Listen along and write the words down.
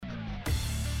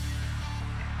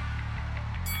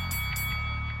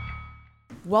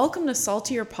Welcome to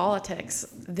Saltier Politics.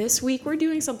 This week we're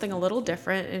doing something a little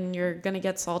different, and you're going to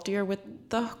get saltier with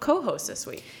the co-host this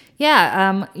week.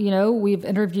 Yeah, we've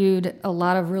interviewed a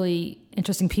lot of really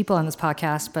interesting people on this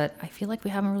podcast, but I feel like we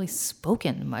haven't really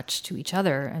spoken much to each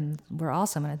other, and we're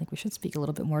awesome, and I think we should speak a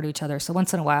little bit more to each other. So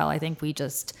once in a while, I think we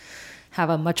just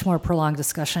have a much more prolonged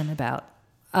discussion about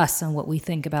us and what we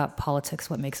think about politics,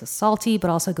 what makes us salty, but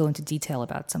also go into detail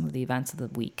about some of the events of the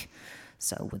week.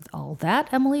 So with all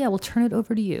that, Emily, I will turn it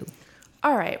over to you.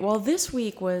 All right. Well, this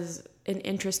week was an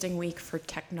interesting week for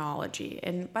technology.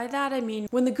 And by that, I mean,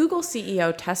 when the Google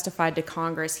CEO testified to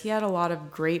Congress, he had a lot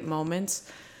of great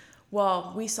moments.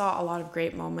 Well, we saw a lot of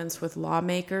great moments with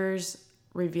lawmakers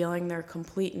revealing their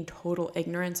complete and total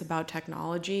ignorance about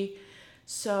technology.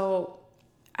 So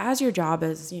as your job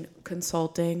as,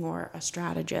 consulting or a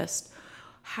strategist,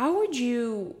 how would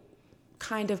you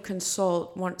kind of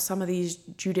consult some of these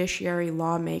judiciary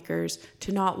lawmakers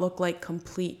to not look like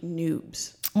complete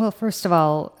noobs? Well, first of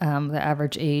all, the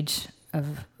average age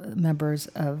of members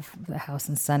of the House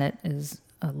and Senate is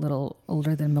a little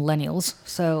older than millennials.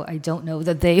 So I don't know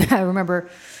that I remember,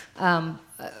 I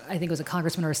think it was a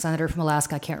congressman or a senator from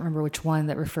Alaska, I can't remember which one,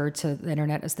 that referred to the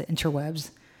internet as the interwebs.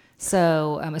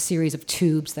 So a series of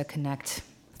tubes that connect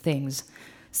things.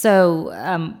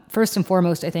 So first and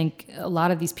foremost, I think a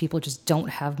lot of these people just don't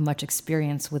have much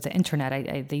experience with the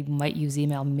internet. They might use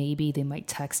email, maybe. They might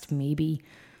text, maybe.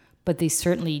 But they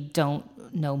certainly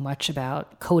don't know much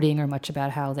about coding or much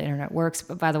about how the internet works.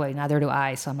 But by the way, neither do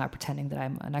I, so I'm not pretending that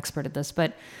I'm an expert at this. But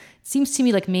it seems to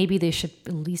me like maybe they should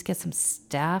at least get some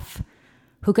staff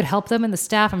who could help them. And the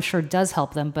staff, I'm sure, does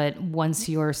help them. But once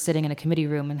you're sitting in a committee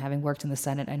room, and having worked in the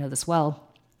Senate, I know this well,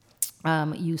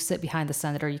 you sit behind the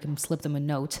senator, you can slip them a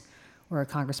note, or a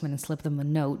congressman, and slip them a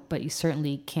note, but you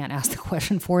certainly can't ask the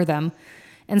question for them.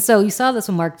 And so you saw this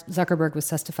when Mark Zuckerberg was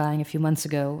testifying a few months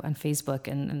ago on Facebook,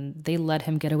 and they let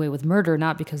him get away with murder,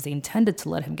 not because they intended to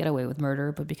let him get away with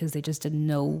murder, but because they just didn't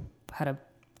know how to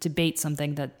debate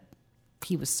something that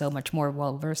he was so much more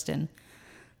well-versed in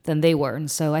than they were.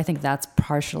 And so I think that's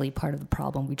partially part of the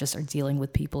problem. We just are dealing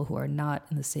with people who are not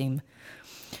in the same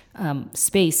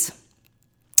space,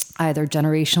 either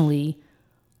generationally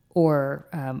or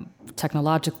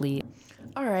technologically.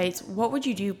 All right. What would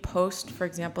you do post, for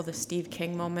example, the Steve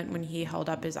King moment when he held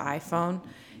up his iPhone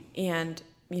and,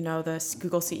 the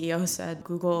Google CEO said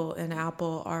Google and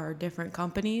Apple are different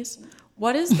companies?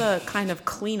 What is the kind of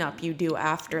cleanup you do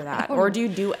after that? Or do you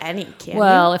do any?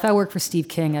 Well, if I worked for Steve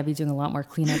King, I'd be doing a lot more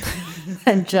cleanup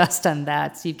than just on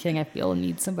that. Steve King, I feel,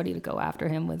 needs somebody to go after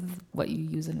him with what you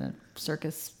use in a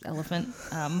circus elephant.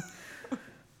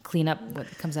 Clean up what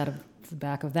comes out of the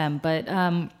back of them. But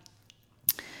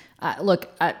look,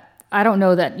 I don't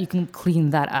know that you can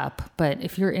clean that up. But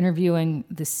if you're interviewing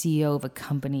the CEO of a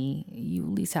company, you at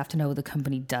least have to know what the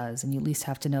company does. And you at least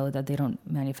have to know that they don't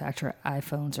manufacture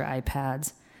iPhones or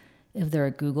iPads if they're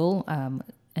at Google,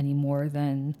 any more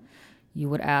than you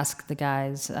would ask the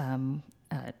guys,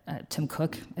 Tim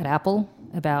Cook at Apple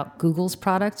about Google's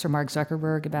products, or Mark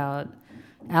Zuckerberg about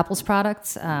Apple's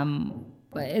products.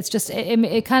 It's just,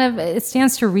 it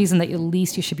stands to reason that at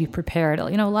least you should be prepared.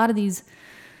 A lot of these,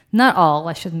 not all,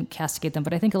 I shouldn't castigate them,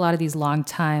 but I think a lot of these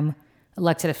long-time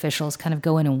elected officials kind of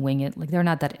go in and wing it. Like, they're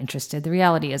not that interested. The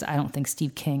reality is, I don't think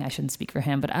Steve King, I shouldn't speak for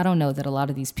him, but I don't know that a lot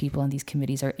of these people on these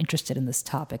committees are interested in this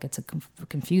topic. It's a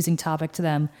confusing topic to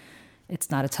them.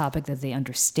 It's not a topic that they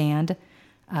understand.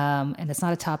 And it's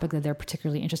not a topic that they're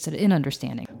particularly interested in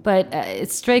understanding. But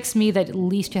it strikes me that at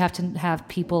least you have to have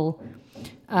people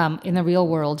in the real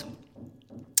world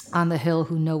on the Hill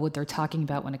who know what they're talking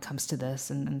about when it comes to this.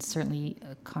 And certainly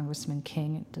Congressman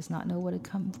King does not know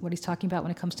what he's talking about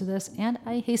when it comes to this. And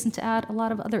I hasten to add a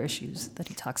lot of other issues that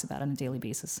he talks about on a daily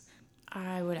basis.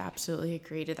 I would absolutely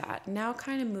agree to that. Now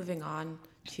kind of moving on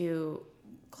to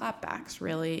clapbacks,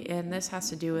 really. And this has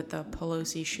to do with the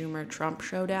Pelosi-Schumer-Trump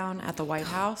showdown at the White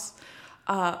House.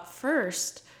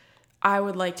 First, I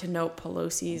would like to note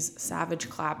Pelosi's savage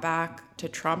clapback to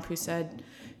Trump, who said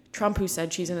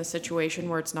she's in a situation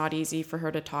where it's not easy for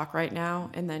her to talk right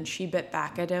now. And then she bit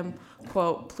back at him,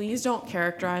 quote, "Please don't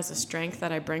characterize the strength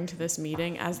that I bring to this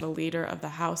meeting as the leader of the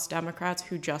House Democrats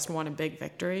who just won a big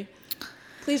victory."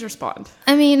 Please respond.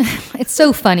 I mean, it's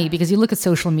so funny because you look at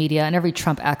social media and every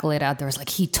Trump accolade out there is like,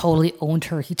 he totally owned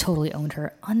her. He totally owned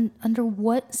her. Under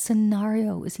what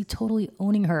scenario is he totally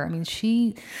owning her? I mean,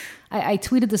 I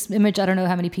tweeted this image. I don't know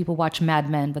how many people watch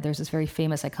Mad Men, but there's this very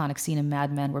famous, iconic scene in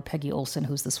Mad Men where Peggy Olson,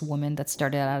 who's this woman that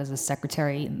started out as a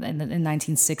secretary in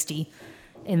 1960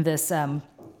 in this ad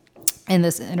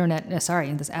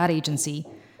agency,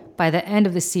 by the end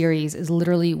of the series is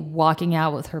literally walking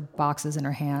out with her boxes in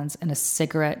her hands and a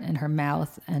cigarette in her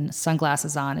mouth and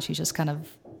sunglasses on. And she's just kind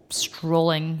of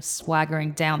strolling,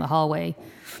 swaggering down the hallway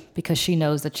because she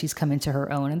knows that she's come into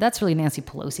her own. And that's really Nancy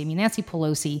Pelosi. I mean, Nancy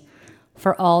Pelosi,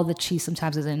 for all that she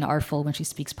sometimes is inartful when she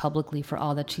speaks publicly, for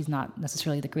all that she's not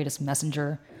necessarily the greatest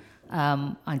messenger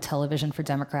on television for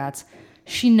Democrats,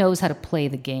 she knows how to play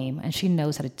the game and she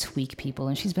knows how to tweak people.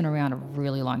 And she's been around a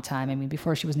really long time. I mean,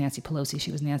 before she was Nancy Pelosi,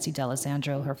 she was Nancy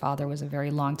D'Alessandro. Her father was a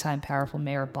very long time powerful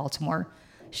mayor of Baltimore.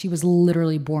 She was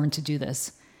literally born to do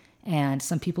this. And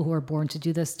some people who are born to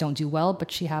do this don't do well,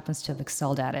 but she happens to have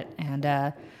excelled at it.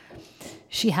 And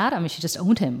she had him, and she just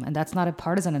owned him. And that's not a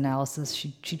partisan analysis.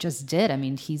 She just did. I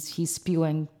mean, he's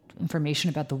spewing information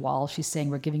about the wall. She's saying,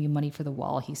 we're giving you money for the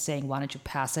wall. He's saying, why don't you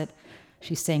pass it?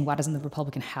 She's saying, why doesn't the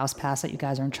Republican House pass it? You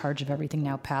guys are in charge of everything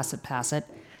now. Pass it, pass it.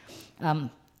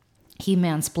 He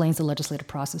mansplains the legislative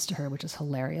process to her, which is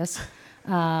hilarious.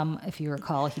 If you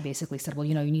recall, he basically said, well,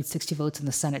 you need 60 votes in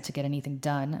the Senate to get anything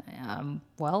done.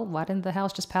 Well, why didn't the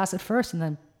House just pass it first and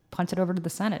then punt it over to the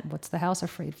Senate? What's the House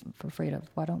afraid of?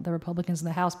 Why don't the Republicans in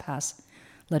the House pass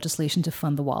legislation to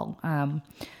fund the wall?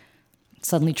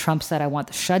 Suddenly Trump said, I want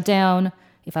the shutdown.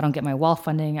 If I don't get my wall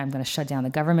funding, I'm going to shut down the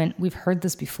government. We've heard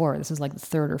this before. This is like the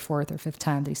third or fourth or fifth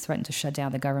time that he's threatened to shut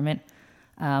down the government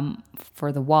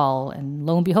for the wall. And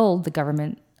lo and behold, the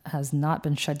government has not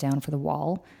been shut down for the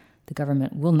wall. The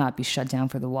government will not be shut down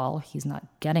for the wall. He's not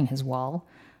getting his wall,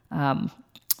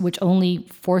 which only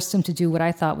forced him to do what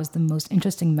I thought was the most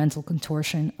interesting mental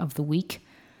contortion of the week,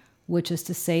 which is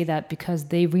to say that because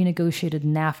they renegotiated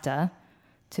NAFTA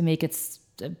to make it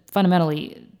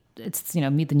fundamentally, it's,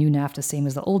 meet the new NAFTA, same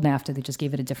as the old NAFTA. They just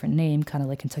gave it a different name, kind of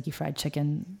like Kentucky Fried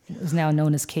Chicken is now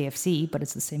known as KFC, but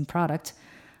it's the same product.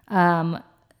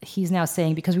 He's now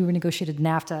saying because we renegotiated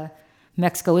NAFTA,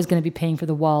 Mexico is going to be paying for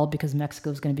the wall because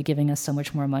Mexico is going to be giving us so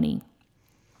much more money.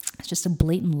 It's just a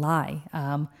blatant lie.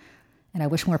 And I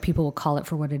wish more people would call it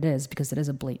for what it is, because it is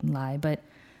a blatant lie. But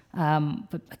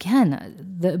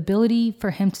again, the ability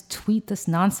for him to tweet this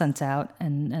nonsense out,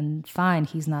 and fine,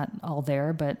 he's not all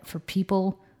there, but for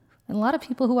people, and a lot of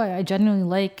people who I genuinely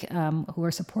like, who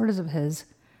are supporters of his,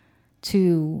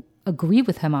 to agree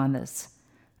with him on this,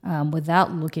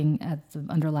 without looking at the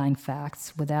underlying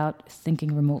facts, without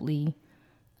thinking remotely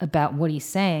about what he's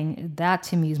saying, that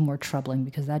to me is more troubling,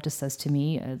 because that just says to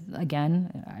me,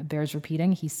 again, bears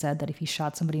repeating, he said that if he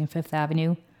shot somebody in Fifth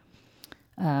Avenue,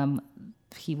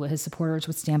 his supporters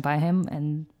would stand by him,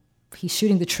 and he's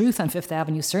shooting the truth on Fifth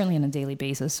Avenue, certainly on a daily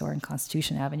basis, or in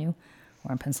Constitution Avenue,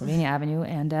 or on Pennsylvania Avenue,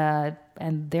 and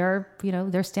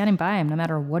they're standing by him no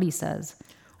matter what he says,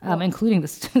 including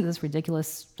this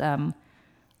ridiculous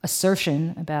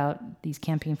assertion about these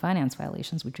campaign finance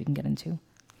violations, which we can get into.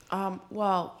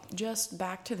 Well, just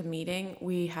back to the meeting,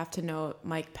 we have to note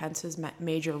Mike Pence's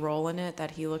major role in it,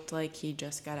 that he looked like he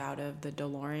just got out of the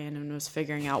DeLorean and was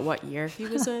figuring out what year he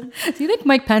was in. Do you think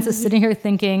Mike Pence is sitting here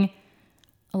thinking,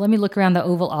 let me look around the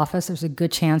Oval Office, there's a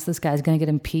good chance this guy's going to get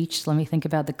impeached, let me think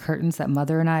about the curtains that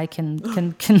Mother and I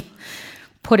can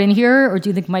put in here? Or do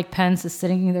you think Mike Pence is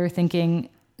sitting there thinking,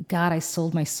 God, I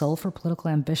sold my soul for political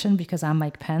ambition because I'm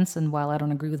Mike Pence, and while I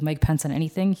don't agree with Mike Pence on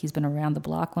anything, he's been around the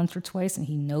block once or twice, and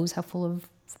he knows how full of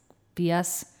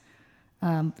BS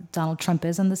Donald Trump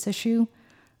is on this issue.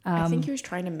 I think he was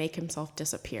trying to make himself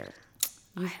disappear.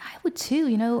 I would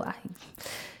too.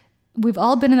 We've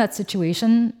all been in that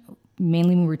situation,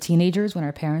 mainly when we were teenagers, when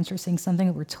our parents are saying something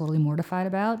that we're totally mortified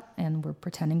about, and we're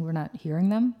pretending we're not hearing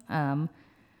them.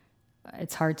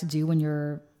 It's hard to do when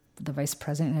you're the vice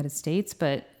president of the United States,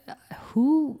 but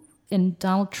who in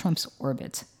Donald Trump's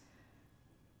orbit?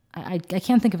 I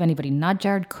can't think of anybody, not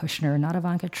Jared Kushner, not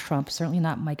Ivanka Trump, certainly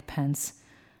not Mike Pence,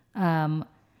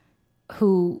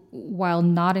 who, while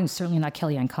certainly not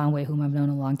Kellyanne Conway, whom I've known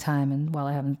a long time, and while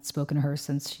I haven't spoken to her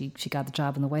since she got the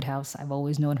job in the White House, I've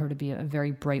always known her to be a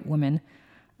very bright woman.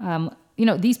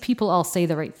 These people all say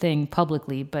the right thing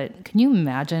publicly, but can you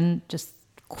imagine just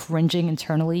cringing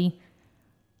internally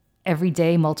every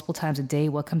day, multiple times a day,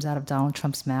 what comes out of Donald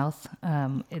Trump's mouth?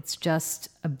 It's just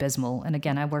abysmal. And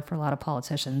again, I work for a lot of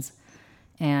politicians,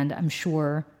 and I'm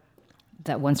sure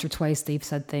that once or twice they've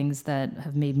said things that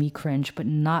have made me cringe, but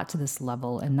not to this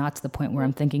level, and not to the point where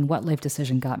I'm thinking, what life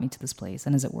decision got me to this place,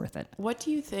 and is it worth it? What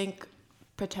do you think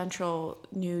potential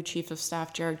new chief of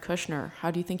staff, Jared Kushner,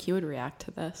 how do you think he would react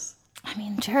to this? I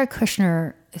mean, Jared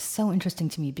Kushner is so interesting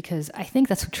to me, because I think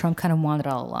that's what Trump kind of wanted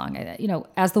all along.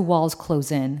 As the walls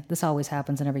close in, this always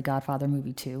happens in every Godfather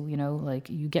movie too. Like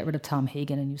you get rid of Tom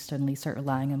Hagen and you suddenly start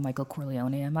relying on Michael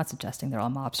Corleone. I'm not suggesting they're all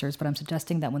mobsters, but I'm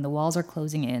suggesting that when the walls are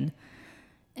closing in,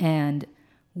 and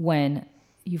when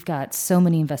you've got so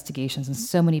many investigations and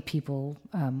so many people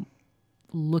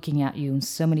looking at you and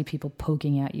so many people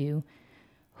poking at you.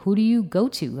 Who do you go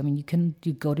to? I mean,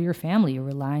 you go to your family, you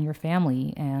rely on your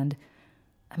family. And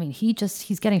I mean,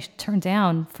 he's getting turned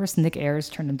down. First, Nick Ayers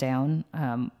turned him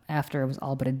down after it was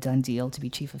all but a done deal to be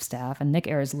chief of staff. And Nick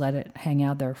Ayers let it hang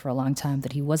out there for a long time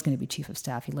that he was going to be chief of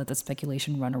staff. He let the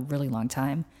speculation run a really long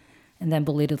time. And then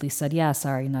belatedly said, yeah,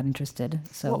 sorry, not interested.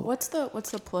 So what's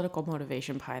the political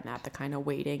motivation behind that? The kind of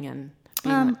waiting and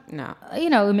being no.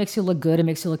 It makes you look good. It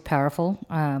makes you look powerful.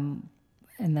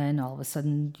 And then all of a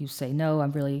sudden you say, no,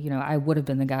 I'm really, I would have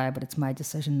been the guy, but it's my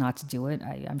decision not to do it.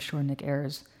 I'm sure Nick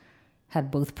Ayers had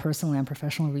both personal and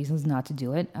professional reasons not to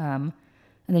do it. And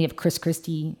then you have Chris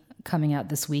Christie coming out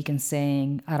this week and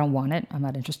saying, I don't want it. I'm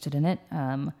not interested in it.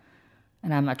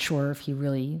 And I'm not sure if he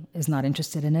really is not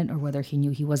interested in it or whether he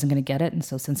knew he wasn't going to get it. And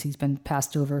so since he's been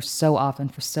passed over so often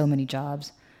for so many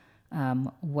jobs,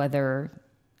 whether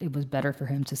it was better for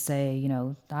him to say,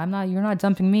 you're not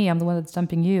dumping me. I'm the one that's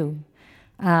dumping you.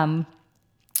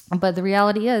 But the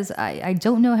reality is I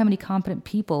don't know how many competent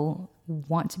people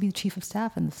want to be the chief of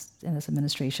staff in this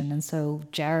administration. And so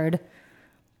Jared,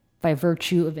 by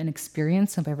virtue of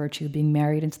inexperience and by virtue of being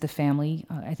married into the family,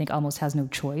 I think almost has no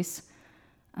choice.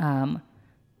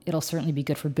 It'll certainly be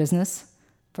good for business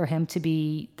for him to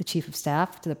be the chief of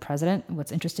staff to the president.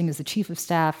 What's interesting is the chief of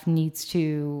staff needs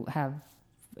to have,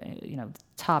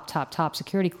 top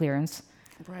security clearance.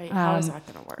 Right. How is that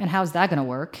going to work? And how is that going to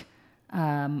work?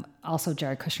 Also,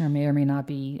 Jared Kushner may or may not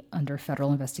be under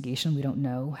federal investigation. We don't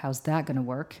know. How's that going to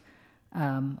work?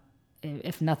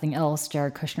 If nothing else,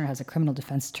 Jared Kushner has a criminal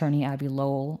defense attorney, Abby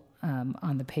Lowell,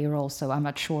 on the payroll. So I'm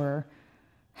not sure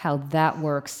how that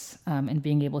works in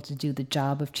being able to do the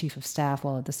job of chief of staff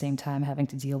while at the same time having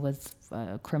to deal with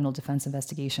a criminal defense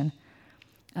investigation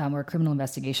or a criminal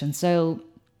investigation. So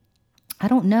I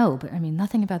don't know, but I mean,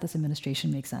 nothing about this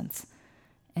administration makes sense.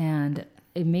 And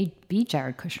it may be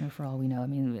Jared Kushner for all we know. I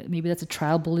mean, maybe that's a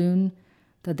trial balloon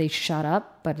that they shot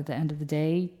up, but at the end of the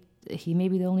day, he may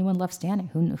be the only one left standing.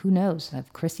 Who knows?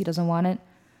 If Christie doesn't want it,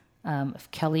 if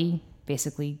Kelly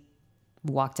basically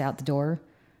walked out the door,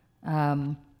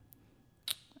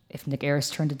 if Nick Ayers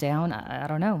turned it down, I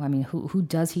don't know. I mean, who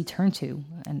does he turn to,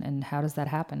 and how does that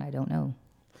happen? I don't know.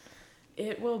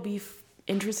 It will be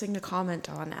interesting to comment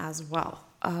on as well.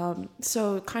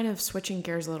 So kind of switching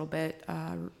gears a little bit,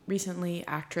 recently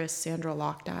actress Sandra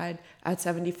Locke died at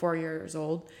 74 years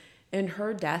old, and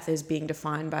her death is being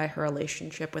defined by her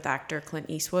relationship with actor Clint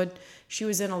Eastwood. She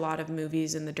was in a lot of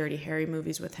movies, in the Dirty Harry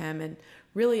movies with him, and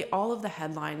really all of the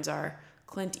headlines are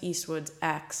Clint Eastwood's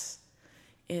ex,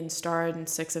 starred in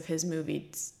 6 of his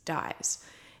movies, dies.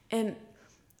 And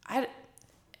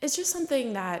it's just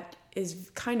something that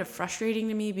is kind of frustrating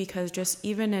to me, because just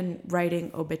even in writing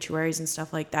obituaries and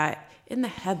stuff like that, in the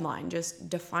headline, just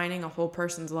defining a whole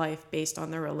person's life based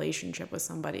on their relationship with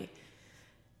somebody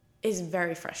is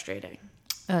very frustrating.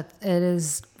 It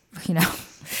is,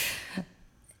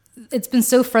 it's been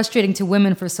so frustrating to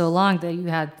women for so long that you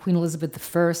had Queen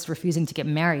Elizabeth I refusing to get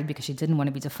married because she didn't want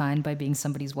to be defined by being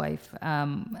somebody's wife.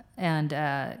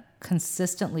 And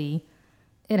consistently,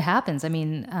 it happens. I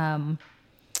mean,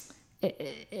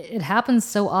 it happens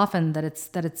so often that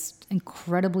it's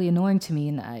incredibly annoying to me.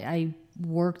 And I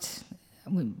worked,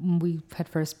 when we had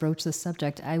first broached this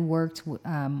subject, I worked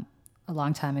a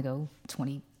long time ago,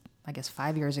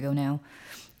 5 years ago now,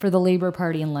 for the Labour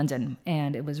Party in London.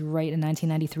 And it was right in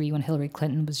 1993 when Hillary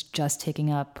Clinton was just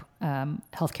taking up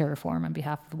healthcare reform on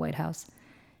behalf of the White House.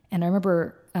 And I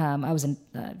remember I was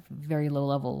a very low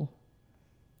level,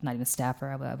 not even a staffer,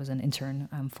 I was an intern,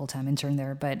 full-time intern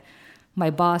there, but my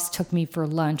boss took me for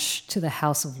lunch to the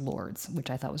House of Lords, which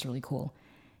I thought was really cool.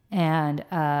 And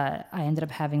I ended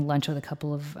up having lunch with a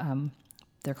couple of,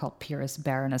 they're called peeress,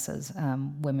 baronesses,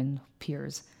 women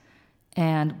peers.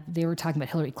 And they were talking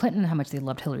about Hillary Clinton, how much they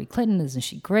loved Hillary Clinton, isn't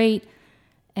she great?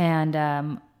 And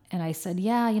I said,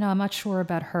 yeah, I'm not sure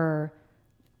about her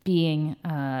being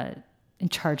in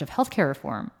charge of healthcare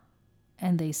reform.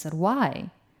 And they said, why?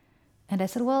 And I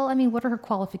said, well, I mean, what are her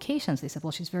qualifications? They said,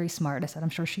 well, she's very smart. I said, I'm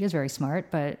sure she is very smart,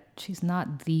 but she's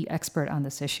not the expert on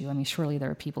this issue. I mean, surely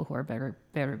there are people who are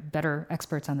better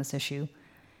experts on this issue.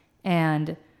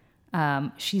 And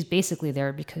she's basically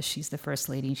there because she's the first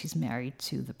lady and she's married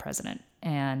to the president.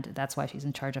 And that's why she's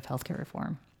in charge of healthcare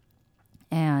reform.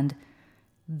 And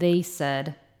they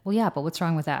said, well, yeah, but what's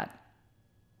wrong with that?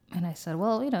 And I said,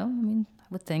 well, I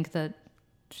would think that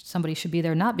somebody should be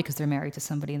there not because they're married to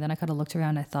somebody. And then I kind of looked around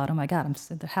and I thought, oh my God, I'm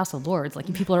in the House of Lords. Like,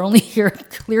 you people are only here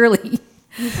clearly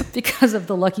because of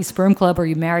the Lucky Sperm Club, or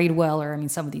you married well, or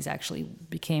some of these actually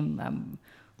became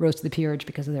rose to the peerage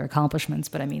because of their accomplishments.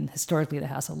 But I mean, historically, the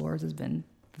House of Lords has been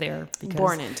there because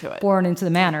born into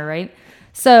the manor, right?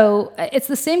 So it's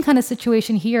the same kind of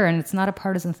situation here, and it's not a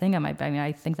partisan thing.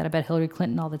 I think that about Hillary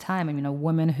Clinton all the time. I mean, a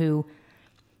woman who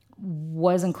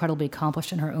was incredibly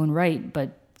accomplished in her own right,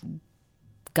 but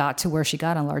got to where she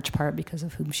got in large part because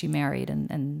of whom she married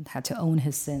and had to own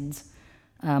his sins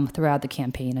throughout the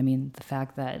campaign. I mean, the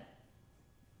fact that,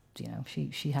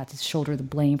 she had to shoulder the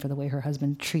blame for the way her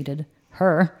husband treated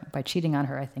her by cheating on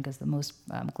her, I think is the most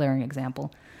glaring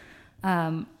example.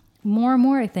 More and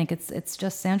more, I think it's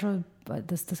just Sandra,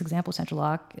 this example, Sandra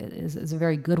Locke, is a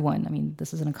very good one. I mean,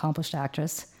 this is an accomplished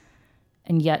actress,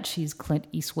 and yet she's Clint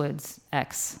Eastwood's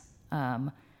ex.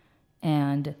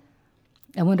 And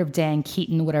I wonder if Diane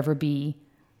Keaton would ever be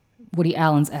Woody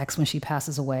Allen's ex when she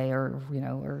passes away, or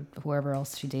whoever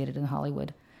else she dated in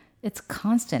Hollywood. It's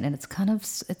constant, and it's kind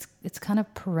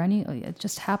of perennial. It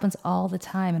just happens all the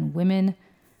time, and women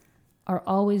are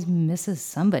always Mrs.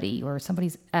 somebody or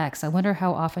somebody's ex. I wonder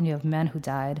how often you have men who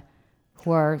died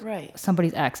who are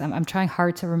somebody's ex. I'm trying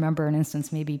hard to remember an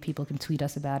instance. Maybe people can tweet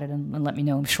us about it and let me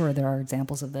know. I'm sure there are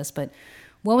examples of this, but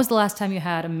when was the last time you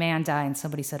had a man die and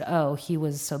somebody said, oh, he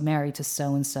was so married to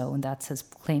so-and-so, and that's his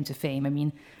claim to fame? I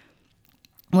mean,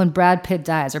 when Brad Pitt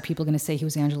dies, are people going to say he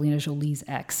was Angelina Jolie's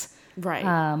ex? Right.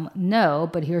 No,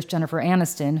 but here's Jennifer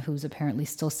Aniston, who's apparently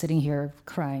still sitting here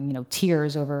crying,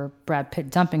 tears over Brad Pitt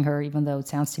dumping her, even though it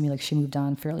sounds to me like she moved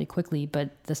on fairly quickly.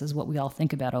 But this is what we all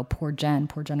think about. Oh, poor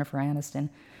Jennifer Aniston.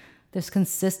 This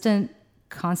consistent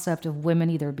concept of women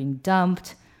either being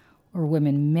dumped or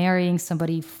women marrying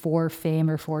somebody for fame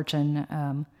or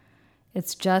fortune.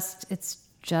 It's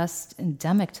just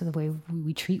endemic to the way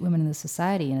we treat women in this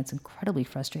society, and it's incredibly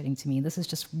frustrating to me. This is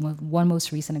just one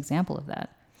most recent example of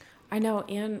that. I know,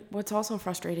 and what's also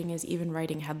frustrating is even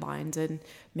writing headlines and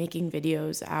making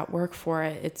videos at work for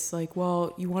it. It's like,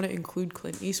 well, you want to include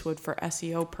Clint Eastwood for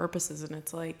SEO purposes, and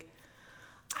it's like...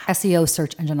 SEO,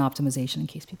 search engine optimization, in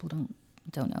case people don't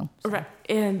know. So. Right,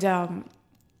 and...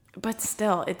 But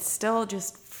still, it still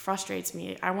just frustrates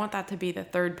me. I want that to be the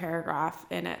third paragraph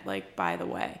in it. Like, by the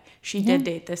way, she did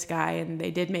date this guy and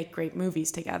they did make great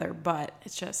movies together, but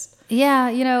it's just... Yeah,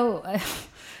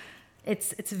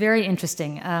 it's very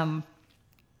interesting.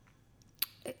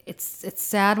 It's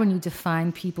sad when you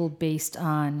define people based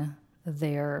on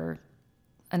an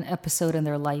episode in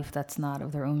their life that's not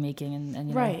of their own making.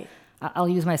 And right. I'll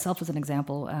use myself as an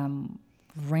example.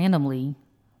 Randomly,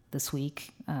 this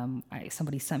week,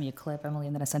 somebody sent me a clip, Emily,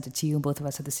 and then I sent it to you, and both of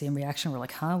us had the same reaction. We're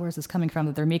like, huh, where's this coming from?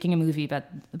 That they're making a movie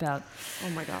about oh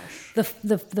my gosh,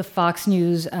 the Fox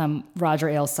News Roger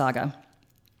Ailes saga,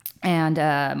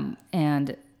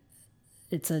 and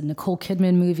it's a Nicole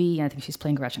Kidman movie, and I think she's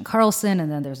playing Gretchen Carlson,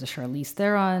 and then there's a Charlize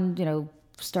Theron,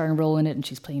 starring role in it, and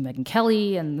she's playing Megyn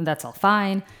Kelly, and that's all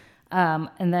fine,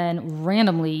 and then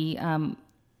randomly.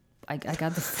 I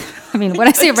got this. I mean, when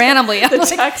I say randomly,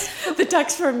 the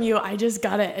text from you, I just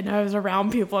got it, and I was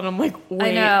around people, and I'm like, wait.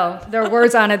 I know there are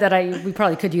words on it that we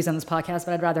probably could use on this podcast,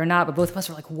 but I'd rather not. But both of us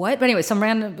were like, what? But anyway, some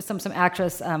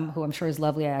actress who I'm sure is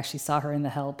lovely. I actually saw her in The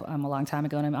Help a long time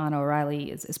ago, and Anna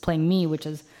O'Reilly is playing me, which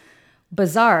is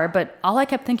bizarre. But all I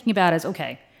kept thinking about is,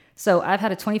 okay, so I've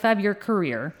had a 25-year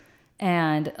career,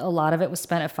 and a lot of it was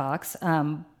spent at Fox.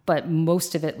 But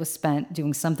most of it was spent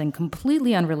doing something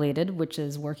completely unrelated, which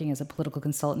is working as a political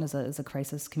consultant, as a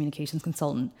crisis communications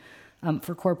consultant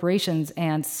for corporations.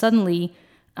 And suddenly,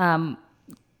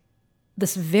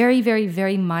 this very, very,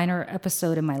 very minor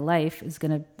episode in my life is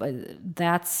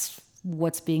that's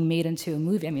what's being made into a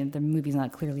movie. I mean, the movie's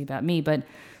not clearly about me, but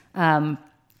that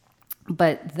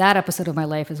episode of my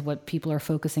life is what people are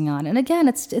focusing on. And again,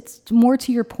 it's more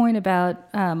to your point about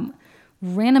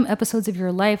random episodes of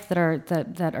your life that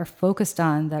are focused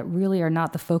on that really are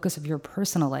not the focus of your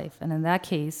personal life. And in that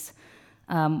case,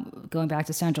 going back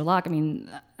to Sandra Locke, I mean,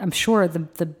 I'm sure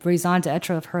the raison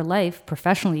d'etre of her life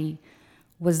professionally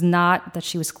was not that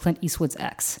she was Clint Eastwood's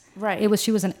ex. Right. It was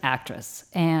she was an actress,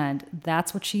 and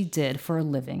that's what she did for a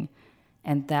living.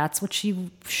 And that's what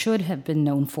she should have been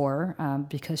known for,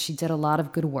 because she did a lot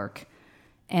of good work.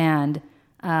 And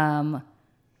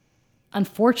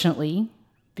unfortunately,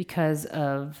 because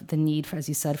of the need for, as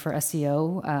you said, for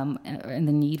SEO and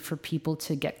the need for people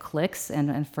to get clicks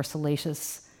and for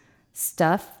salacious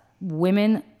stuff,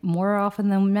 women, more often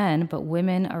than men, but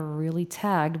women are really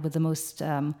tagged with the most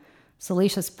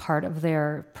salacious part of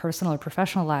their personal or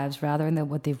professional lives rather than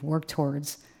what they've worked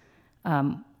towards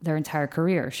their entire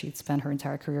career. She'd spent her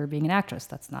entire career being an actress.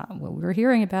 That's not what we were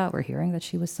hearing about. We're hearing that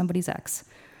she was somebody's ex.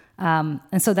 And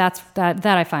so that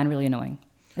I find really annoying,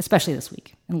 especially this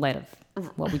week in light of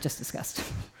what we just discussed.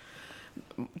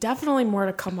 definitely more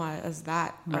to come on as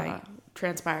that Right.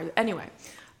 transpires. Anyway,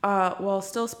 well,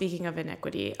 still speaking of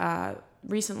iniquity,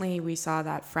 recently we saw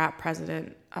that frat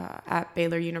president at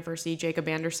Baylor University, Jacob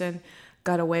Anderson,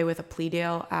 got away with a plea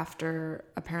deal after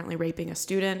apparently raping a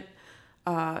student.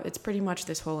 It's pretty much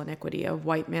this whole iniquity of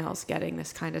white males getting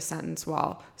this kind of sentence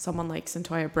while someone like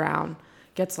Cyntoia Brown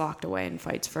gets locked away and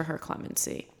fights for her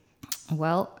clemency.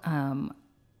 Well, I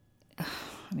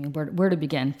mean, where to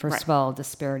begin? First of all,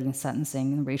 disparity in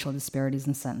sentencing and racial disparities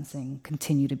in sentencing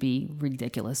continue to be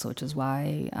ridiculous, which is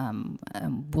why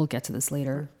we'll get to this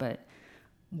later, but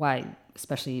why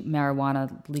especially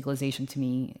marijuana legalization to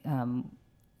me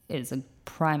is a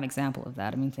prime example of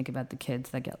that. I mean, think about the kids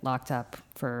that get locked up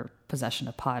for possession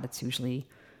of pot. It's usually,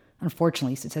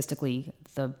 unfortunately, statistically,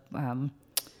 the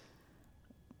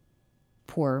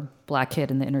poor black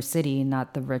kid in the inner city,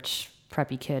 not the rich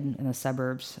preppy kid in the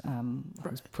suburbs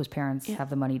whose parents have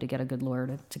the money to get a good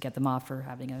lawyer to get them off for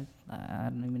having a I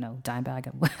don't even know, dime bag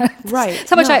of Right.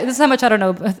 This is how much I don't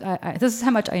know. This is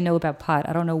how much I know about pot.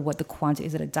 I don't know what the quantity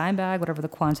is. It a dime bag, whatever the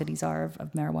quantities are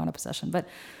of marijuana possession. But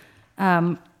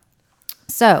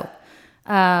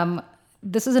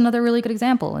this is another really good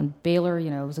example. And Baylor,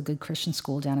 was a good Christian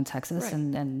school down in Texas,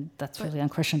 and that's really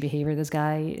unchristian behavior this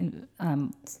guy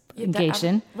engaged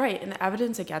in. Right, and the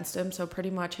evidence against him. So pretty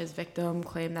much his victim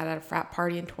claimed that at a frat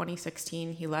party in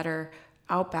 2016, he let her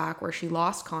out back where she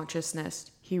lost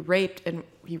consciousness. He raped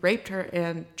her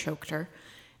and choked her.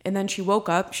 And then she woke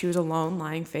up. She was alone,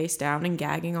 lying face down and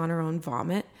gagging on her own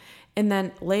vomit. And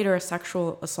then later, a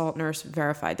sexual assault nurse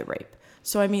verified the rape.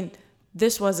 So, I mean,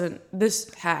 this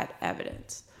had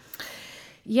evidence.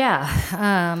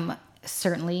 Yeah,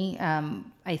 certainly.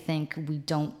 I think we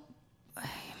don't,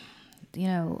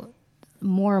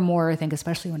 more and more, I think,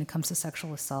 especially when it comes to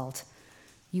sexual assault,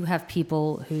 you have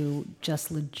people who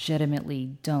just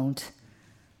legitimately don't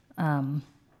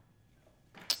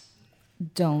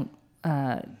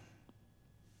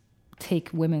take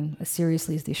women as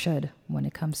seriously as they should when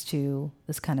it comes to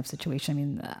this kind of situation. I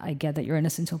mean, I get that you're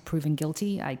innocent until proven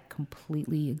guilty. I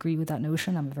completely agree with that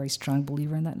notion. I'm a very strong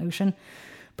believer in that notion.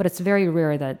 But it's very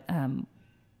rare that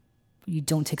you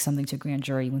don't take something to a grand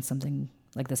jury when something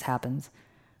like this happens.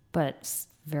 But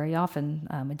very often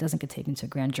it doesn't get taken to a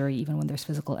grand jury, even when there's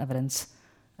physical evidence,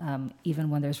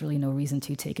 even when there's really no reason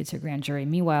to take it to a grand jury.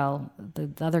 Meanwhile, the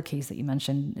other case that you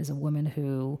mentioned is a woman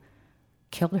who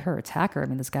killed her attacker. I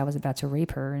mean, this guy was about to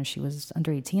rape her, and she was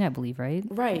under 18, I believe, right?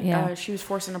 Right. Yeah. She was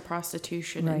forced into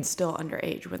prostitution and still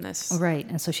underage when this... Right.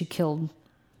 And so she killed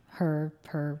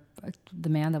the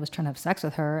man that was trying to have sex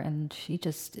with her, and she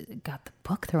just got the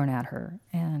book thrown at her,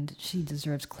 and she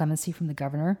deserves clemency from the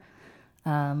governor.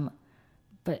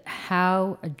 But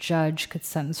how a judge could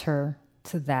sentence her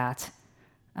to that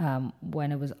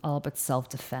when it was all but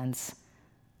self-defense,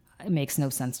 it makes no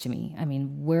sense to me. I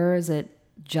mean, where is it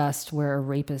just where a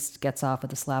rapist gets off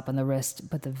with a slap on the wrist,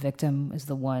 but the victim is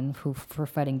the one who, for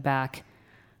fighting back,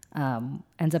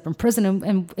 ends up in prison?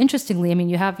 And interestingly, I mean,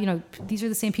 you have, these are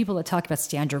the same people that talk about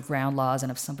stand your ground laws,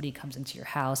 and if somebody comes into your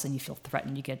house and you feel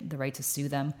threatened, you get the right to sue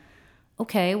them.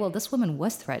 Okay, well, this woman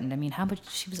was threatened. I mean,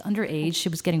 she was underage, she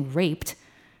was getting raped,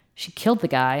 she killed the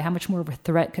guy. How much more of a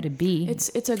threat could it be?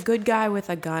 It's a good guy with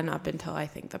a gun up until I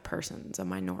think the person's a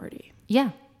minority. Yeah.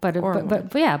 But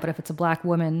if it's a black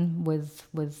woman with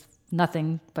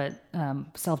nothing but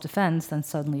self-defense, then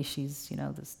suddenly she's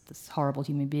this horrible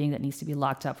human being that needs to be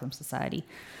locked up from society.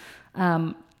 We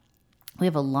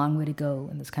have a long way to go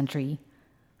in this country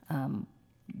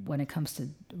when it comes to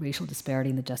racial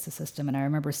disparity in the justice system. And I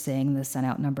remember saying this and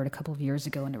outnumbered a couple of years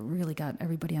ago, and it really got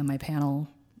everybody on my panel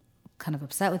kind of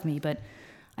upset with me. But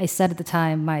I said at the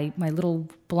time, my little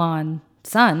blonde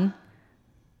son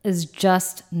is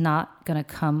just not going to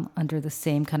come under the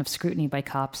same kind of scrutiny by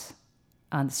cops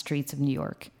on the streets of New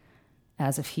York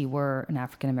as if he were an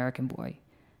African-American boy.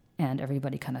 And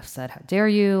everybody kind of said, how dare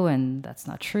you? And that's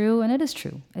not true. And it is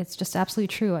true. It's just absolutely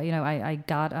true. I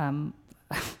got, a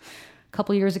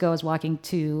couple of years ago, I was walking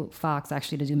to Fox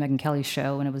actually to do Megyn Kelly's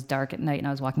show, and it was dark at night, and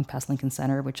I was walking past Lincoln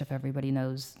Center, which if everybody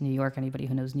knows New York, anybody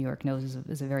who knows New York knows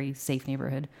is a very safe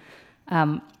neighborhood.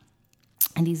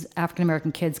 And these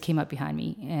African-American kids came up behind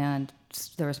me, and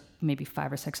there was maybe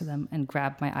 5 or 6 of them, and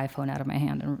grabbed my iPhone out of my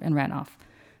hand and ran off,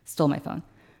 stole my phone.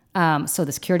 So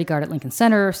the security guard at Lincoln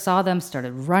Center saw them,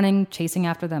 started running, chasing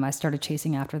after them. I started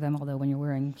chasing after them, although when you're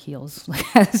wearing heels,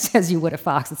 as you would at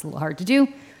Fox, it's a little hard to do.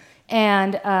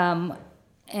 And the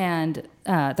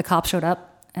cops showed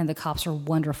up, and the cops were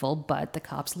wonderful, but the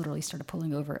cops literally started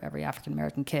pulling over every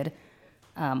African-American kid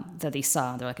that they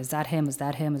saw. They're like, is that him? Is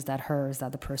that him? Is that her? Is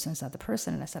that the person? Is that the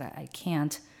person? And I said, I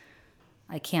can't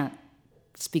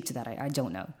speak to that. I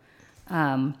don't know.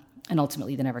 And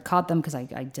ultimately, they never caught them because I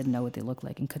didn't know what they looked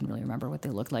like and couldn't really remember what they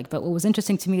looked like. But what was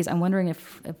interesting to me is I'm wondering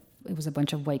if it was a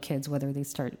bunch of white kids, whether they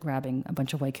start grabbing a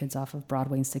bunch of white kids off of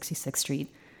Broadway and 66th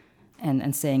Street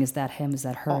and saying, is that him? Is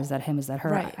that her? Is that him? Is that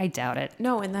her? Right. I doubt it.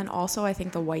 No, and then also I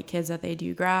think the white kids that they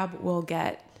do grab will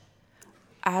get,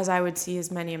 as I would see,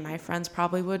 as many of my friends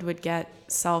probably would get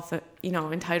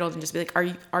entitled and just be like,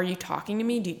 are you talking to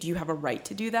me? Do you have a right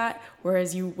to do that?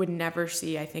 Whereas you would never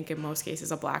see, I think in most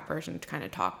cases, a black person to kind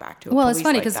of talk back to a Well, police it's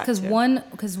funny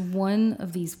like because one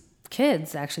of these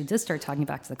kids actually did start talking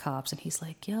back to the cops, and he's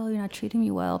like, yo, you're not treating me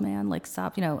well, man, like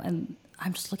stop, and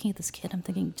I'm just looking at this kid, I'm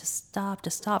thinking, just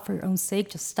stop for your own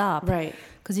sake, just stop. Right.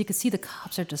 Because you can see the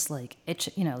cops are just like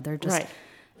they're just right.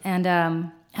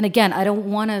 And again, I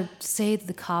don't want to say that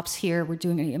the cops here were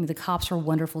doing any, the cops were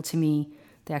wonderful to me.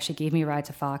 They actually gave me a ride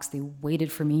to Fox. They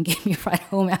waited for me and gave me a ride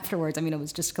home afterwards. It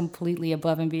was just completely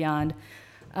above and beyond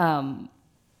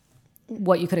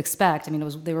what you could expect.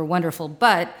 They were wonderful.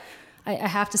 But I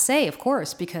have to say, of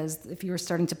course, because if you were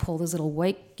starting to pull those little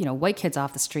white kids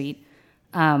off the street,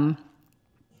 mom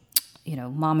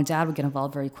and dad would get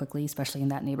involved very quickly, especially in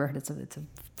that neighborhood. It's a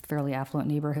fairly affluent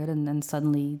neighborhood, and then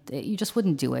suddenly you just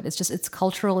wouldn't do it. It's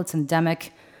cultural, it's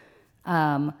endemic.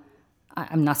 I'm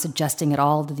not suggesting at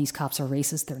all that these cops are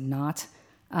racist. They're not.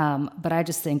 But I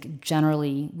just think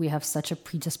generally we have such a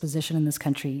predisposition in this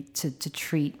country to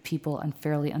treat people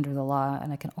unfairly under the law,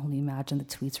 and I can only imagine the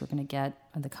tweets we're going to get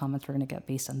and the comments we're going to get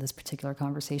based on this particular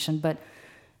conversation. But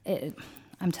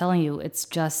I'm telling you, it's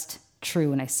just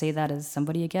true, and I say that as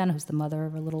somebody, again, who's the mother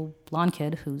of a little blonde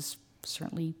kid who's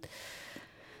certainly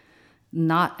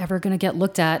not ever going to get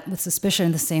looked at with suspicion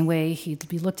in the same way he'd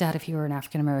be looked at if he were an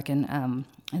African American, and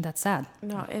that's sad.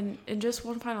 No, and just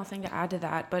one final thing to add to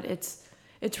that, but it's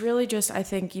really just, I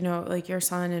think, like your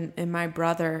son and my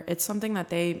brother, it's something that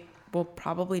they will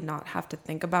probably not have to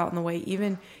think about in the way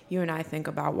even you and I think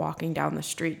about walking down the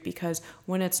street, because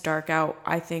when it's dark out,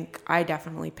 I think I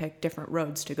definitely pick different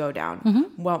roads to go down.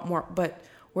 Mm-hmm. Well, but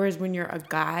whereas when you're a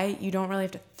guy, you don't really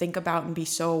have to think about and be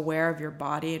so aware of your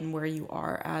body and where you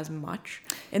are as much.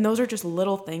 And those are just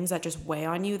little things that just weigh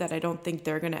on you that I don't think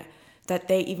that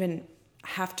they even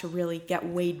have to really get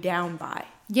weighed down by.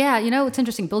 Yeah, it's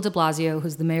interesting. Bill de Blasio,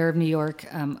 who's the mayor of New York,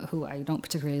 who I don't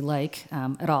particularly like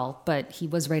at all, but he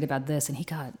was right about this, and he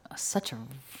got such a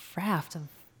raft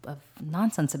of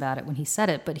nonsense about it when he said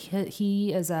it. But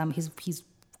he is he's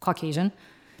Caucasian,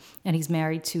 and he's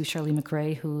married to Shirley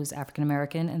McRae, who's African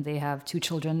American, and they have 2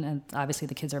 children, and obviously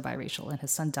the kids are biracial. And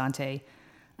his son Dante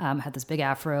had this big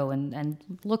afro and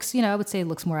looks, I would say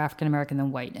looks more African American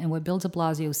than white. And what Bill de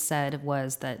Blasio said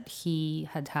was that he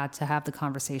had to have the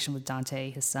conversation with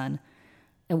Dante, his son,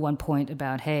 at one point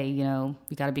about, hey, you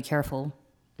got to be careful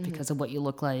because of what you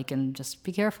look like, and just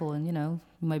be careful, and you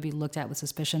might be looked at with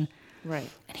suspicion. Right.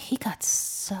 And he got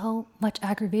so much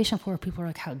aggravation for it. People were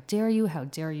like, how dare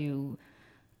you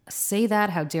say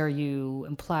that? How dare you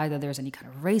imply that there's any kind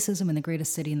of racism in the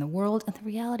greatest city in the world? And the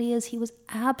reality is he was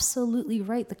absolutely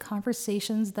right. The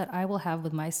conversations that I will have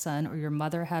with my son or your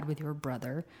mother had with your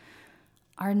brother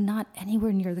are not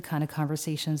anywhere near the kind of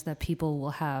conversations that people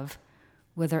will have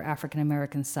with their African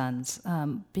American sons,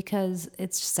 because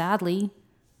it's sadly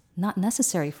not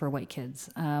necessary for white kids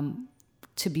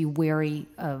to be wary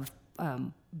of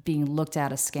being looked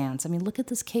at askance. Look at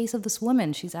this case of this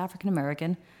woman. She's African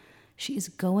American. She is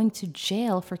going to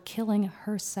jail for killing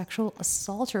her sexual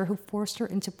assaulter who forced her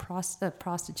into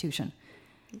prostitution.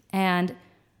 And,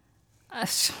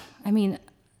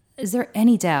 is there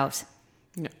any doubt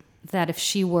that if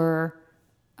she were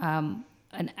an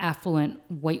affluent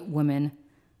white woman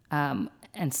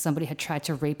and somebody had tried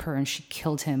to rape her and she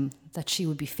killed him, that she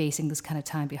would be facing this kind of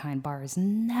time behind bars?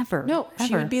 Never. No, ever.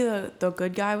 She would be the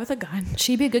good guy with a gun.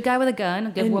 She'd be a good guy with a gun,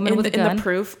 a good woman with a gun. And the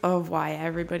proof of why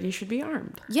everybody should be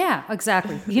armed. Yeah,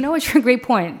 exactly. You know what? You're a great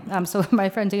point. So my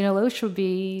friend Dana Loesch would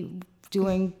be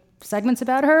doing segments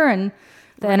about her, and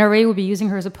the NRA would be using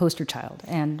her as a poster child.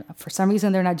 And for some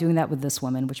reason, they're not doing that with this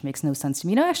woman, which makes no sense to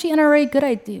me. Actually, NRA, good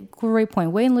idea, great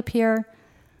point. Wayne LaPierre,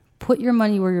 put your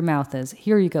money where your mouth is.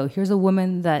 Here you go. Here's a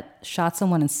woman that shot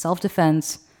someone in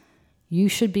self-defense. You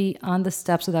should be on the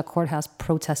steps of that courthouse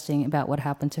protesting about what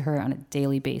happened to her on a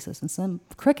daily basis. And some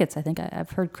crickets, I think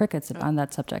I've heard crickets on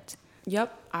that subject.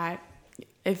 Yep.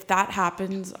 If that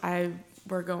happens,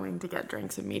 we're going to get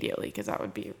drinks immediately, because that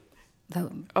would be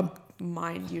a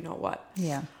mind you-know-what.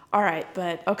 Yeah. All right.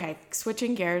 But, okay,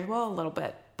 switching gears, a little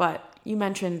bit. But you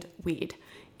mentioned weed.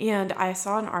 And I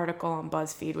saw an article on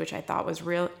BuzzFeed, which I thought was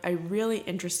a really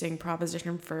interesting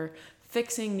proposition for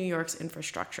fixing New York's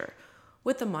infrastructure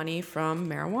with the money from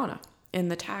marijuana and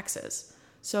the taxes.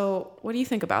 So what do you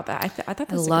think about that? I thought I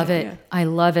that's love a good it. idea. I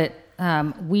love it.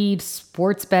 Weed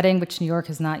sports betting, which New York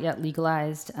has not yet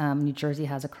legalized. New Jersey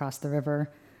has across the river.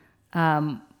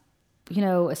 As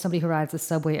somebody who rides the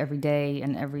subway every day,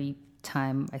 and every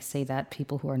time I say that,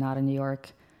 people who are not in New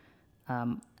York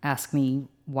ask me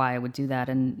why I would do that.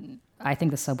 And I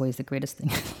think the subway is the greatest thing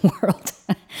in the world.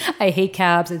 I hate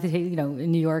cabs.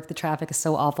 In New York, the traffic is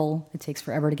so awful. It takes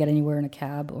forever to get anywhere in a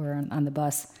cab or on the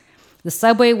bus. The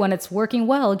subway, when it's working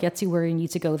well, gets you where you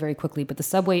need to go very quickly. But the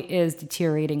subway is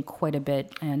deteriorating quite a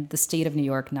bit. And the state of New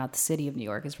York, not the city of New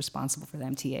York, is responsible for the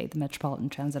MTA, the Metropolitan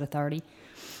Transit Authority,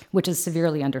 which is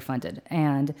severely underfunded.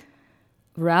 And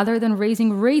rather than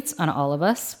raising rates on all of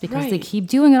us, because they keep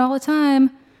doing it all the time,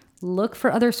 look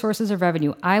for other sources of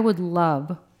revenue. I would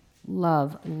love,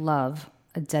 love, love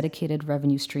a dedicated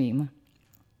revenue stream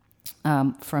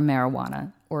from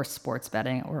marijuana or sports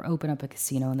betting, or open up a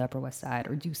casino on the Upper West Side,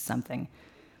 or do something.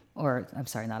 Or, I'm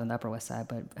sorry, not on the Upper West Side,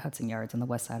 but Hudson Yards on the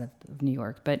west side of New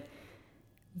York. But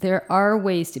there are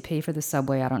ways to pay for the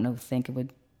subway. I don't think it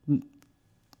would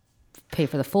pay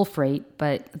for the full freight,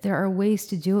 but there are ways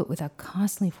to do it without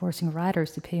constantly forcing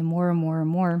riders to pay more and more and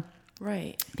more.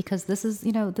 Right. Because this is,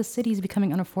 the city is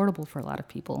becoming unaffordable for a lot of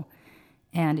people.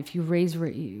 And if you raise, I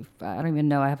don't even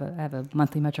know, I have a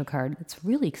monthly Metro card. It's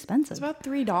really expensive. It's about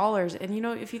 $3. And,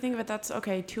 if you think of it, that's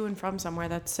okay, to and from somewhere,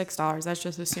 that's $6. That's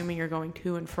just assuming you're going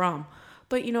to and from.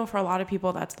 But, for a lot of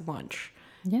people, that's lunch.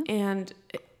 Yeah. And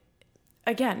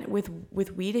again, with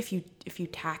weed, if you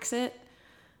tax it,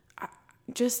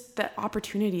 just the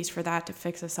opportunities for that to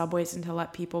fix the subways and to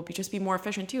let people just be more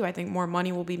efficient too. I think more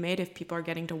money will be made if people are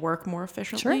getting to work more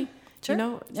efficiently. Sure.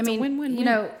 It's a win-win-win.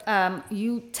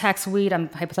 You tax weed, I'm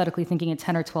hypothetically thinking at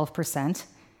 10 or 12%,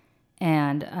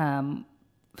 and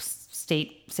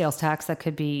state sales tax that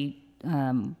could be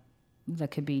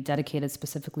dedicated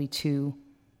specifically to,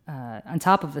 on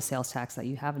top of the sales tax that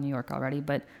you have in New York already,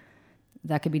 but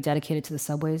that could be dedicated to the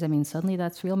subways. I mean, suddenly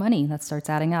that's real money. That starts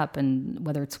adding up. And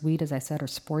whether it's weed, as I said, or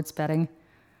sports betting,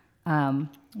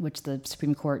 which the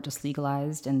Supreme Court just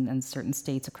legalized, and certain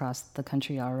states across the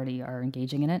country already are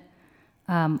engaging in it,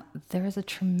 there is a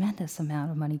tremendous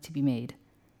amount of money to be made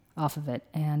off of it.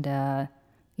 And,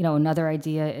 another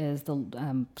idea is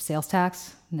the sales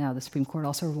tax. Now, the Supreme Court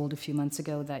also ruled a few months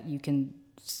ago that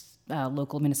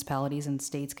local municipalities and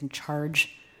states can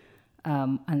charge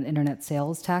on internet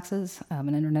sales taxes,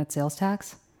 an internet sales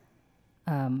tax.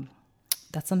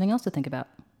 That's something else to think about.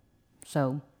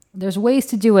 So there's ways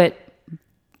to do it,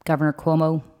 Governor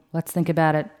Cuomo. Let's think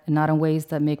about it, and not in ways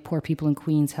that make poor people in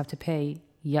Queens have to pay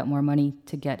yet more money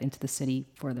to get into the city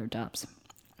for their jobs.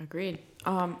 Agreed.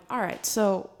 All right.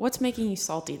 So what's making you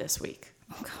salty this week?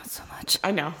 Oh God, so much.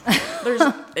 I know.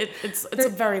 It's a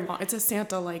very long. It's a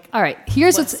Santa like. All right.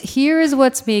 Here's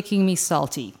what's making me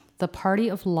salty. The party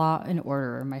of law and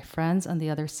order, my friends on the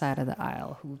other side of the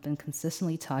aisle, who've been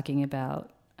consistently talking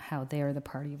about how they are the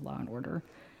party of law and order.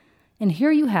 And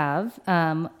here you have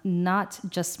not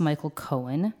just Michael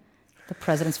Cohen, the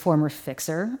president's former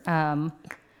fixer,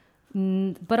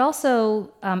 but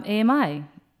also AMI,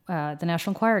 the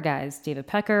National Enquirer guys, David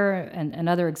Pecker and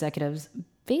other executives,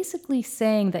 basically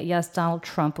saying that, yes, Donald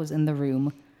Trump was in the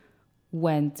room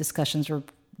when discussions were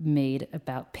made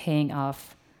about paying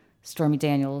off Stormy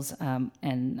Daniels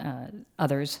and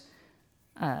others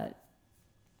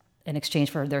in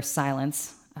exchange for their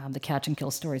silence, the Catch and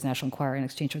Kill Stories National Enquirer, in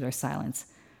exchange for their silence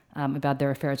about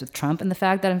their affairs with Trump. And the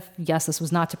fact that, yes, this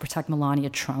was not to protect Melania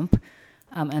Trump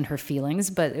and her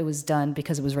feelings, but it was done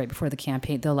because it was right before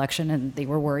the election, and they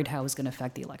were worried how it was going to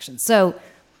affect the election. So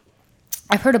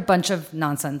I've heard a bunch of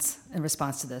nonsense in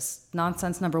response to this.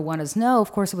 Nonsense number one is, no,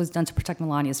 of course it was done to protect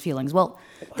Melania's feelings. Well,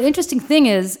 the interesting thing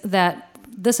is that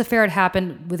this affair had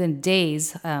happened within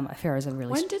days. Affair is a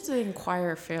really... When did the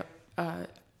Enquirer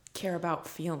care about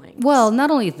feelings? Well,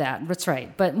 not only that, that's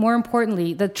right, but more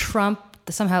importantly, that Trump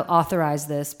somehow authorized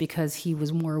this because he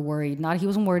was more worried. He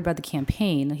wasn't worried about the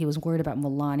campaign. He was worried about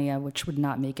Melania, which would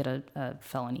not make it a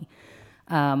felony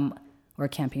or a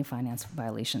campaign finance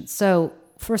violation. So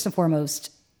first and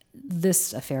foremost,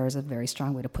 this affair is a very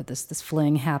strong way to put this. This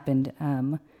fling happened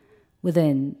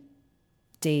within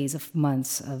days of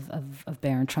months of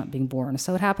Barron Trump being born.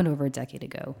 So it happened over a decade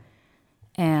ago.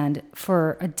 And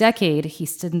for a decade, he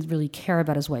didn't really care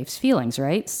about his wife's feelings,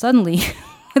 right? Suddenly,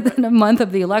 within a month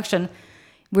of the election,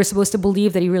 we're supposed to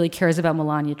believe that he really cares about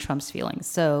Melania Trump's feelings.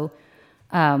 So,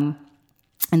 and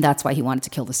that's why he wanted to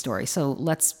kill the story. So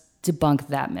let's debunk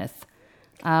that myth.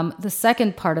 The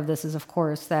second part of this is, of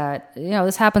course, that,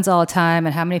 this happens all the time,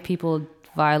 and how many people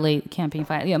violate campaign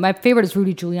finance. My favorite is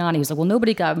Rudy Giuliani. He's like, well,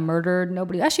 nobody got murdered.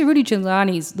 Actually, Rudy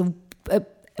Giuliani is the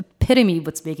epitome of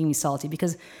what's making me salty,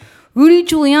 because Rudy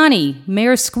Giuliani,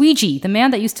 Mayor Squeegee, the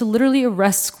man that used to literally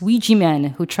arrest squeegee men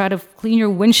who try to clean your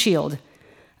windshield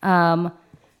in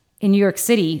New York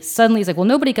City, suddenly is like, well,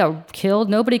 nobody got killed,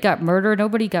 nobody got murdered,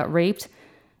 nobody got raped.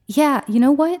 Yeah, you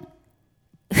know what?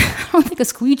 I don't think a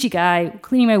squeegee guy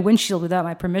cleaning my windshield without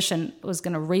my permission was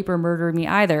going to rape or murder me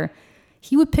either.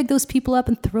 He would pick those people up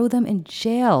and throw them in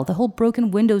jail. The whole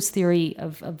broken windows theory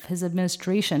of his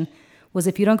administration was,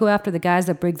 if you don't go after the guys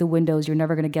that break the windows, you're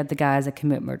never going to get the guys that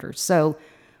commit murder. So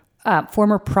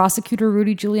former prosecutor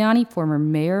Rudy Giuliani, former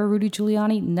mayor Rudy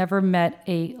Giuliani, never met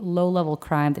a low-level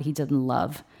crime that he didn't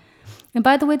love. And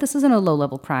by the way, this isn't a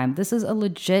low-level crime. This is a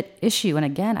legit issue. And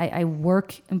again, I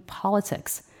work in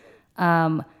politics.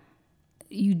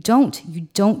 You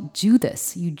don't do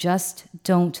this. You just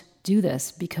don't do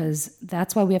this, because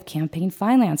that's why we have campaign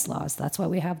finance laws. That's why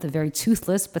we have the very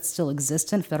toothless but still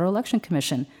existent Federal Election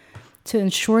Commission, to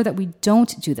ensure that we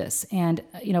don't do this. And,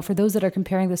 for those that are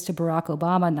comparing this to Barack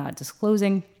Obama not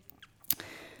disclosing,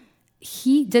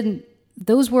 he didn't,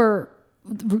 those were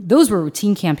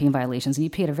routine campaign violations, and he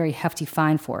paid a very hefty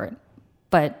fine for it.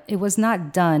 But it was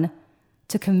not done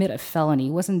to commit a felony.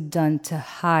 It wasn't done to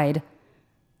hide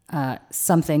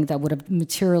something that would have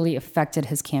materially affected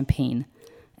his campaign.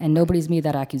 And nobody's made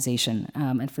that accusation.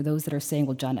 And for those that are saying,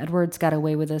 well, John Edwards got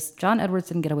away with this, John Edwards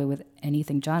didn't get away with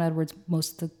anything. John Edwards,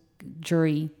 most of the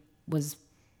jury was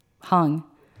hung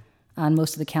on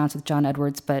most of the counts with John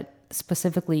Edwards, but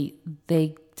specifically,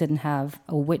 they didn't have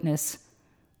a witness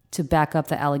to back up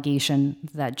the allegation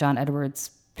that John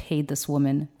Edwards paid this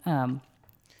woman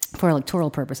for electoral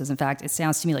purposes. In fact, it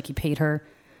sounds to me like he paid her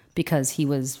because he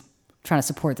was trying to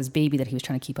support this baby that he was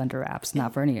trying to keep under wraps,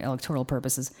 not for any electoral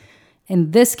purposes.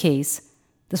 In this case,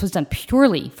 this was done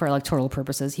purely for electoral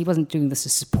purposes. He wasn't doing this to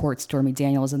support Stormy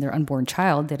Daniels and their unborn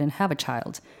child. They didn't have a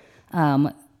child.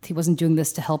 He wasn't doing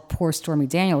this to help poor Stormy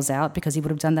Daniels out, because he would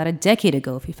have done that a decade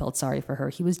ago if he felt sorry for her.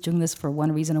 He was doing this for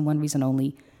one reason and one reason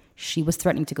only. She was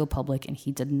threatening to go public, and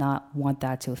he did not want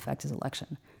that to affect his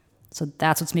election. So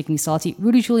that's what's making me salty.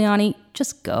 Rudy Giuliani,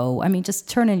 just go. I mean, just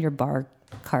turn in your bar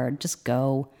card. Just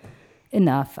go.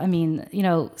 Enough. I mean,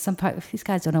 these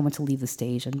guys don't know when to leave the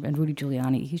stage. And Rudy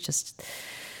Giuliani,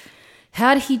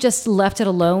 had he just left it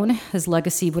alone, his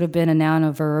legacy would have been a noun,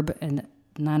 a verb, and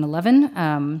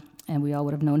 9/11. And we all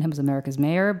would have known him as America's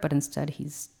mayor. But instead,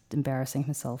 he's embarrassing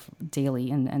himself daily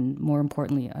and more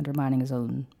importantly, undermining his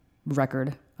own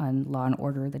record on law and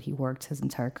order that he worked his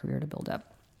entire career to build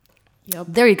up. Yep.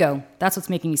 There you go. That's what's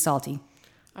making me salty.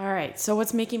 All right. So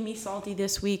what's making me salty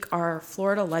this week are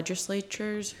Florida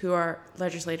legislators who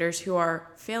are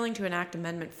failing to enact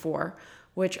Amendment 4,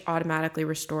 which automatically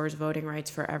restores voting rights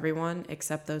for everyone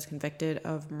except those convicted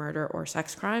of murder or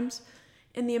sex crimes.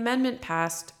 And the amendment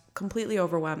passed completely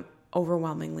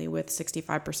overwhelmingly with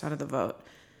 65% of the vote.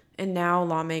 And now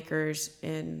lawmakers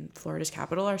in Florida's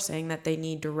capital are saying that they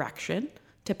need direction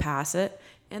to pass it,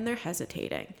 and they're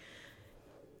hesitating.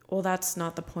 Well, that's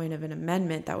not the point of an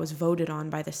amendment that was voted on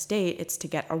by the state. It's to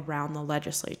get around the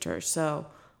legislature. So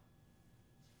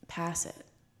pass it.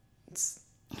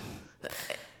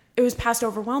 It was passed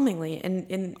overwhelmingly. And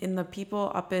in the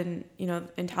people up in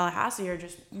Tallahassee are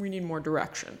just, we need more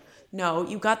direction. No,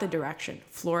 you got the direction.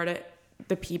 Florida,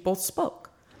 the people spoke.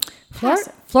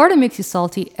 Florida makes you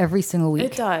salty every single week.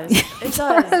 It does. It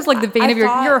does. It's like the bane of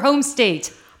your home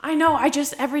state. I know. I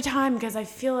just, every time, because I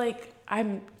feel like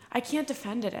I can't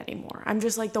defend it anymore. I'm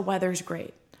just like, the weather's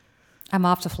great. I'm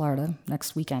off to Florida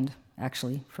next weekend,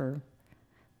 actually, for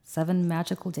 7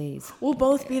 magical days. We'll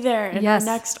both be there. And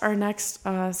yes. Our next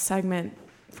segment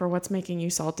for what's making you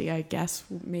salty, I guess,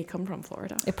 may come from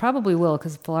Florida. It probably will,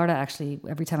 because Florida actually,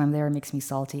 every time I'm there, it makes me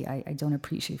salty. I don't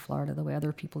appreciate Florida the way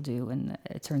other people do. And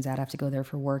it turns out I have to go there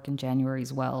for work in January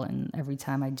as well. And every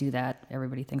time I do that,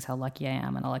 everybody thinks how lucky I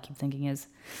am. And all I keep thinking is,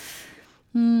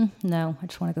 no, I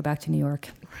just want to go back to New York.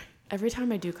 Every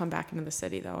time I do come back into the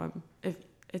city, though,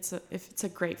 it's a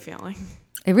great feeling.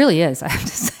 It really is. I have to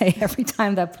say, every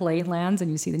time that plane lands and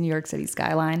you see the New York City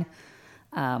skyline,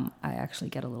 I actually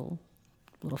get a little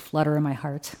flutter in my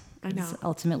heart. I know.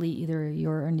 Ultimately, either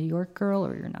you're a New York girl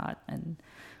or you're not. And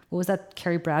what was that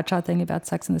Carrie Bradshaw thing about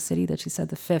Sex and the City that she said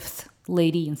the fifth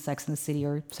lady in Sex and the City,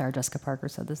 or Sarah Jessica Parker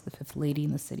said this, the fifth lady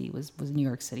in the city was New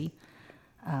York City.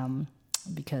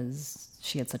 Because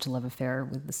she had such a love affair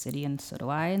with the city, and so do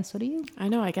I, and so do you. I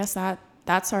know. I guess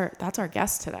that's our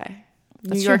guest today.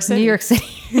 New York City,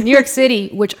 New York City,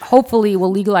 which hopefully will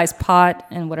legalize pot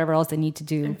and whatever else they need to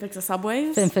do, and fix the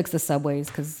subways.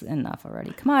 Because enough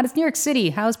already. Come on, it's New York City.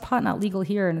 How is pot not legal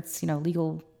here, and it's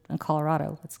legal in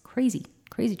Colorado? It's crazy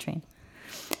train.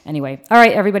 Anyway, all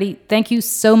right, everybody. Thank you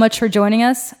so much for joining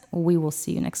us. We will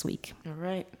see you next week. All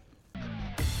right.